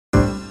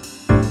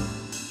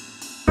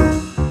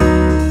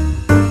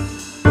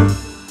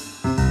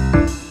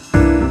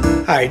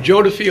Hi,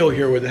 Joe DeFeo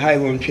here with the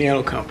Highland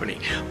Piano Company.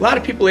 A lot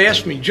of people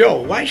ask me,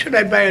 Joe, why should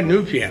I buy a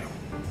new piano?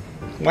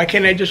 Why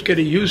can't I just get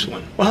a used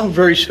one? Well,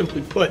 very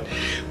simply put,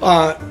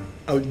 a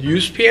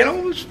used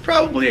piano is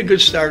probably a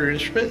good starter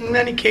instrument. In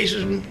many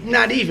cases,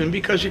 not even,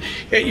 because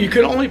you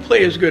can only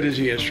play as good as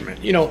the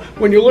instrument. You know,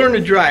 when you learn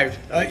to drive,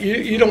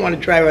 you don't want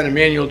to drive on a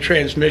manual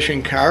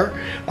transmission car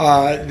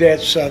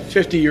that's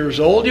 50 years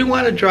old. You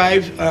want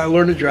to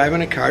learn to drive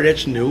on a car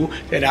that's new,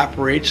 that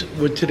operates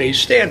with today's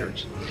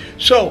standards.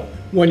 So,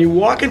 when you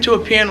walk into a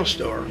piano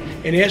store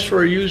and ask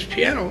for a used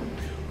piano,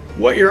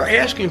 what you're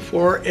asking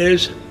for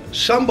is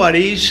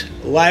somebody's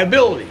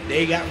liability.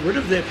 They got rid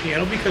of that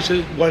piano because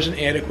it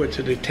wasn't adequate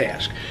to the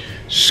task.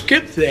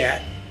 Skip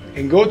that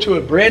and go to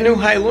a brand new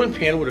Highland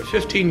piano with a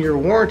 15-year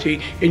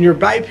warranty, and you're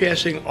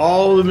bypassing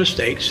all the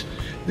mistakes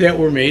that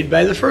were made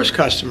by the first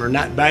customer,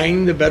 not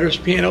buying the better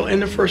piano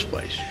in the first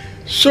place.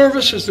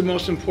 Service is the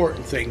most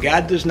important thing.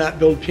 God does not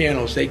build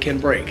pianos, they can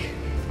break.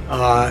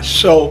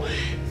 So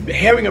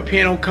having a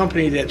piano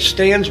company that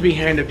stands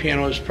behind a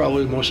piano is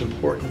probably the most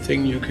important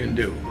thing you can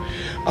do.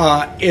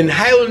 In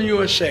Highland,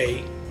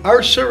 USA,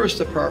 our service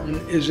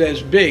department is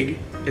as big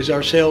as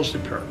our sales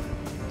department.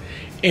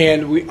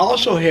 And we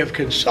also have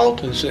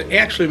consultants that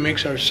actually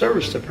makes our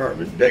service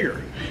department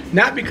bigger.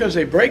 Not because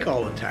they break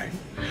all the time,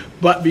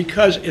 but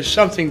because if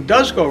something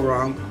does go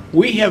wrong,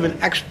 we have an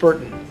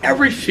expert in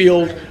every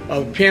field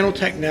of piano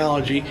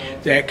technology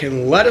that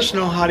can let us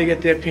know how to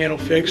get that piano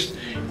fixed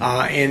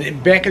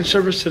and back in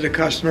service to the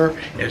customer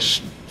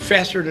is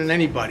faster than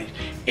anybody.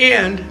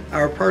 And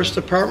our parts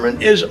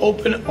department is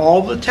open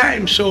all the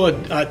time, so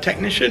a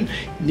technician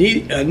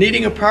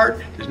needing a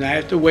part does not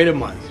have to wait a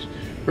month.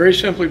 Very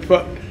simply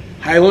put,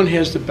 Highland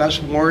has the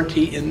best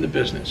warranty in the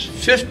business.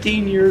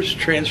 15 years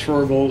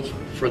transferable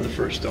for the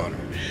first owner.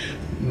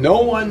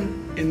 No one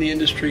in the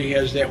industry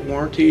has that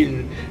warranty,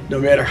 and no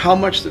matter how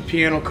much the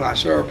piano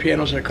costs. There are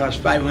pianos that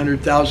cost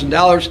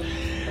 $500,000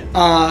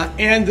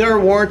 and their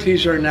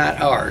warranties are not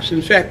ours.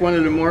 In fact, one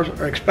of the more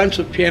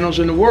expensive pianos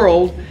in the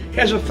world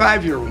has a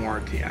 5-year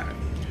warranty on it.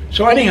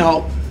 So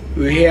anyhow,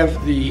 we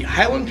have the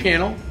Highland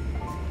piano,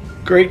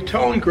 great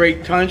tone,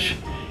 great touch,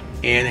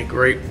 and a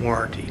great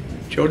warranty.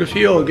 Joe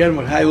DeFeo again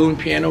with Highland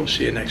Piano.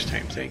 See you next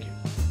time. Thank you.